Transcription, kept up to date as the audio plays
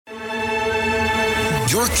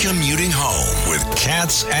You're commuting home with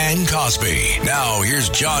Katz and Cosby. Now, here's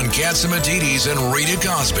John Catsimatidis and Rita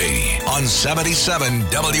Cosby on 77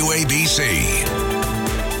 WABC.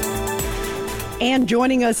 And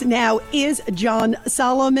joining us now is John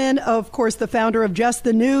Solomon, of course, the founder of Just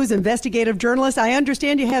the News, investigative journalist. I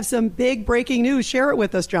understand you have some big breaking news. Share it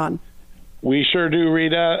with us, John. We sure do,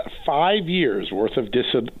 Rita. 5 years worth of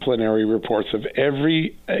disciplinary reports of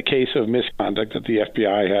every case of misconduct that the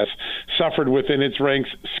FBI has suffered within its ranks.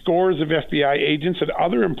 Scores of FBI agents and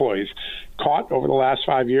other employees caught over the last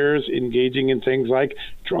 5 years engaging in things like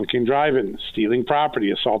drunken driving, stealing property,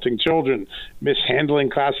 assaulting children, mishandling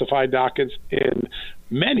classified documents, and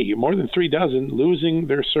many, more than 36, losing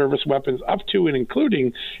their service weapons up to and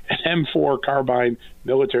including an M4 carbine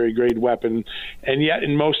military-grade weapon. And yet,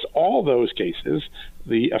 in most all those cases,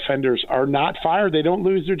 the offenders are not fired. They don't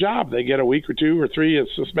lose their job. They get a week or 2 or 3 of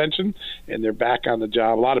suspension, and they're back on the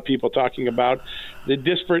job. A lot of people talking about the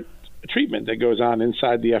disparate treatment that goes on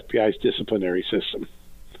inside the FBI's disciplinary system.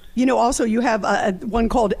 You know, also you have one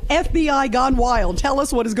called FBI Gone Wild. Tell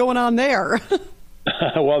us what is going on there.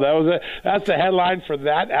 Well, that's the headline for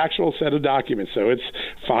that actual set of documents. So it's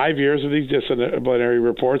 5 years of these disciplinary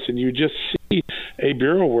reports, and you just see a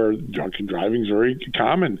bureau where drunken driving is very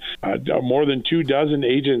common. More than 24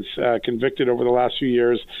 agents convicted over the last few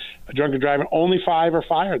years. Drunken driving, only 5 are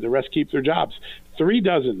fired. The rest keep their jobs.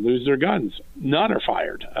 36 lose their guns. None are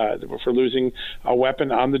fired for losing a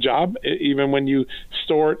weapon on the job, even when you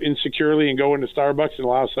store it insecurely and go into Starbucks and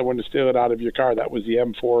allow someone to steal it out of your car. That was the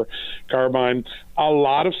M4 carbine. A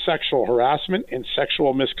lot of sexual harassment and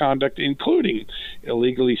sexual misconduct, including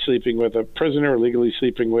illegally sleeping with a prisoner, illegally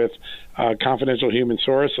sleeping with a confidential human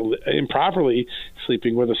source, improperly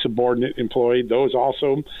sleeping with a subordinate employee. Those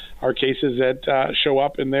also are cases that show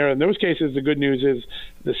up in there. In those cases, the good news is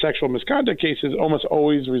the sexual misconduct cases almost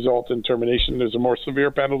always result in termination. There's a more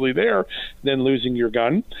severe penalty there than losing your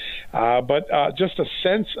gun. But just a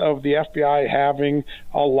sense of the FBI having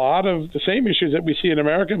a lot of the same issues that we see in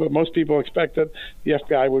America, but most people expect that the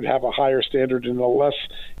FBI would have a higher standard and a less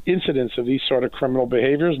incidence of these sort of criminal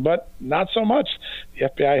behaviors, but not so much. The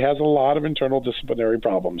FBI has a lot of internal disciplinary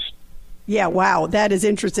problems. Yeah, wow, that is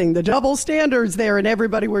interesting. The double standards there, and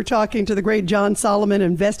everybody, we're talking to the great John Solomon,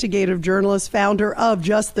 investigative journalist, founder of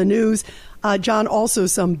Just the News. John, also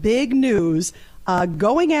some big news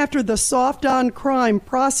going after the soft on crime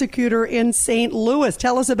prosecutor in St. Louis.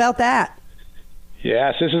 Tell us about that.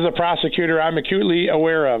 Yes, this is a prosecutor I'm acutely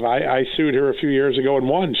aware of. I sued her a few years ago and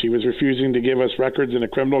won. She was refusing to give us records in a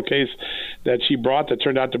criminal case that she brought that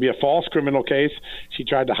turned out to be a false criminal case. She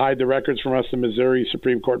tried to hide the records from us. The Missouri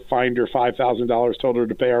Supreme Court fined her $5,000, told her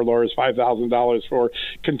to pay our lawyers $5,000 for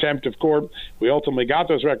contempt of court. We ultimately got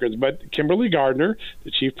those records. But Kimberly Gardner,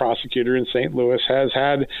 the chief prosecutor in St. Louis, has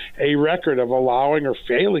had a record of allowing or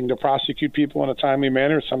failing to prosecute people in a timely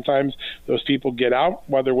manner. Sometimes those people get out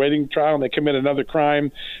while they're waiting trial and they commit another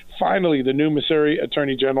crime. Finally, the new Missouri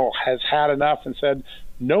Attorney General has had enough and said,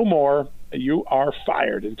 no more, you are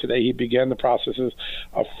fired. And today he began the processes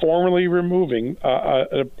of formally removing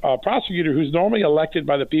a prosecutor who's normally elected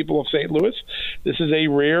by the people of St. Louis. This is a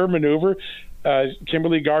rare maneuver.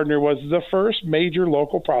 Kimberly Gardner was the first major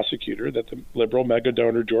local prosecutor that the liberal mega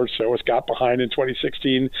donor George Soros got behind in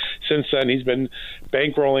 2016. Since then, he's been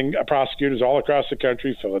bankrolling prosecutors all across the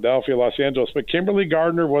country, Philadelphia, Los Angeles. But Kimberly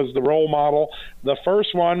Gardner was the role model, the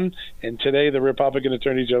first one. And today, the Republican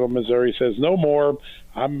Attorney General of Missouri says, no more,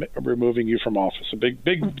 I'm removing you from office. A big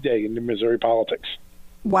day in Missouri politics.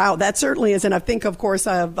 Wow, that certainly is. And I think, of course,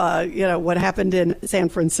 of what happened in San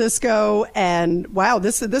Francisco. And wow,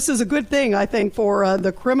 this is a good thing, I think, for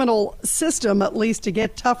the criminal system, at least, to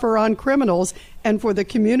get tougher on criminals and for the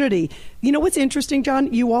community. You know what's interesting,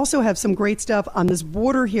 John? You also have some great stuff on this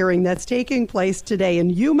border hearing that's taking place today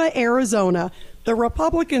in Yuma, Arizona. The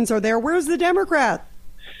Republicans are there. Where's the Democrat?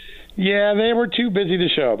 Yeah, they were too busy to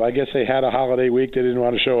show up. I guess they had a holiday week. They didn't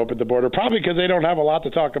want to show up at the border, probably because they don't have a lot to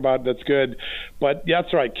talk about that's good. But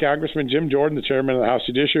that's right. Congressman Jim Jordan, the chairman of the House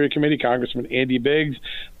Judiciary Committee, Congressman Andy Biggs,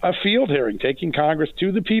 a field hearing taking Congress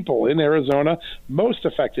to the people in Arizona most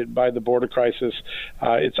affected by the border crisis.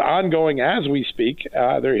 It's ongoing as we speak.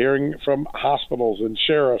 They're hearing from hospitals and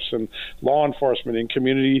sheriffs and law enforcement and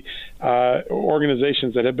community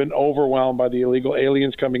organizations that have been overwhelmed by the illegal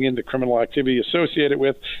aliens coming into criminal activity associated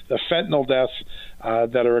with the fentanyl deaths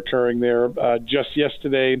that are occurring there. Just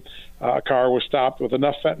yesterday, a car was stopped with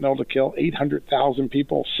enough fentanyl to kill 800,000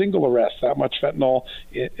 people. Single arrest, that much fentanyl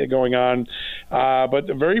going on. But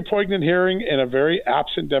a very poignant hearing in a very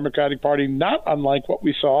absent Democratic Party, not unlike what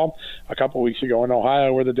we saw a couple weeks ago in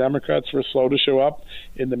Ohio, where the Democrats were slow to show up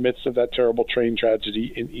in the midst of that terrible train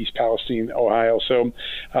tragedy in East Palestine, Ohio. So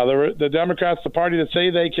the Democrats, the party that say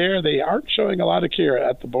they care, they aren't showing a lot of care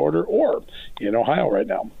at the border or in Ohio right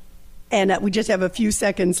now. And we just have a few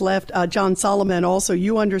seconds left. John Solomon, also,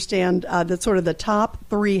 you understand that sort of the top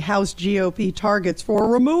 3 House GOP targets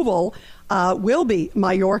for removal will be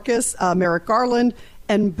Mayorkas, Merrick Garland,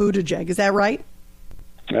 and Buttigieg. Is that right?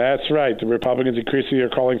 That's right. The Republicans increasingly are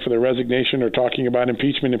calling for their resignation or talking about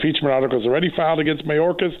impeachment. Impeachment articles already filed against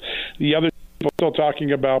Mayorkas. The other people still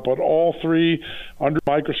talking about, but all 3 under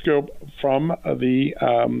microscope from the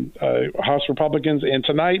House Republicans. And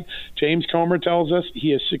tonight, James Comer tells us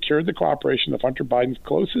he has secured the cooperation of Hunter Biden's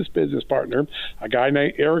closest business partner, a guy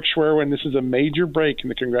named Eric Schwerin. This is a major break in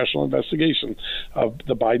the congressional investigation of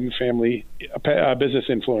the Biden family business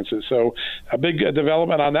influences. So a big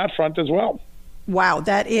development on that front as well. Wow,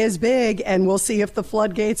 that is big, and we'll see if the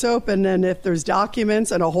floodgates open and if there's documents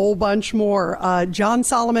and a whole bunch more. John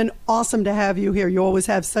Solomon, awesome to have you here. You always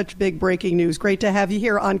have such big breaking news. Great to have you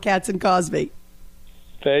here on Katz and Cosby.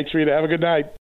 Thanks, Rita. Have a good night.